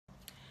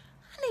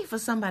for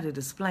somebody to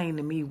explain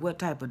to me what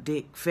type of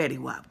dick Fetty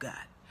Wap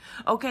got.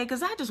 Okay,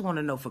 because I just want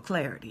to know for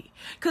clarity.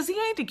 Because he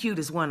ain't the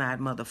cutest one-eyed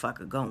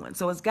motherfucker going.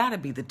 So it's got to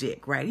be the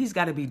dick, right? He's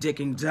got to be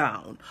dicking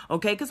down.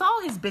 Okay, because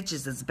all his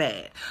bitches is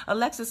bad.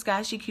 Alexa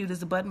Sky, she cute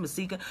as a button.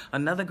 Masika,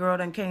 another girl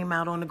done came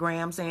out on the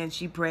gram saying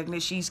she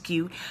pregnant, she's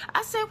cute.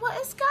 I said, well,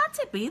 it's got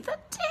to be the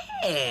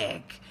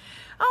dick.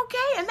 Okay,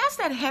 and that's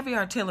that heavy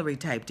artillery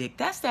type dick.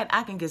 That's that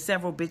I can get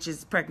several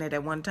bitches pregnant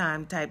at one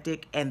time type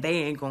dick, and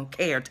they ain't gonna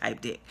care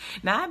type dick.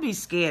 Now, I'd be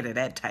scared of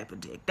that type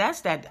of dick. That's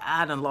that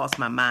I done lost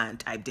my mind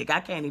type dick. I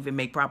can't even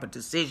make proper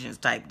decisions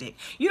type dick.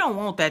 You don't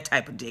want that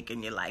type of dick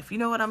in your life. You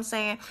know what I'm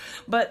saying?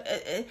 But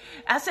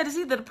I said it's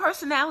either the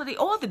personality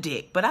or the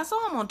dick. But I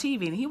saw him on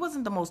TV, and he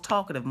wasn't the most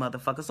talkative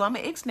motherfucker. So I'm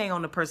going to ixnay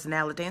on the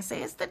personality and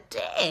say it's the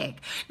dick.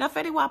 Now,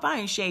 Fetty Wap, I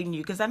ain't shading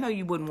you because I know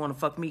you wouldn't want to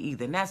fuck me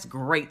either. And that's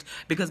great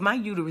because my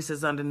uterus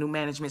is under new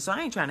management, so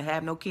I ain't trying to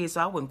have no kids,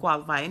 so I wouldn't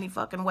qualify any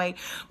fucking way.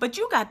 But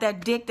you got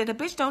that dick that a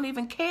bitch don't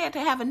even care to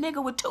have a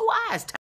nigga with two eyes.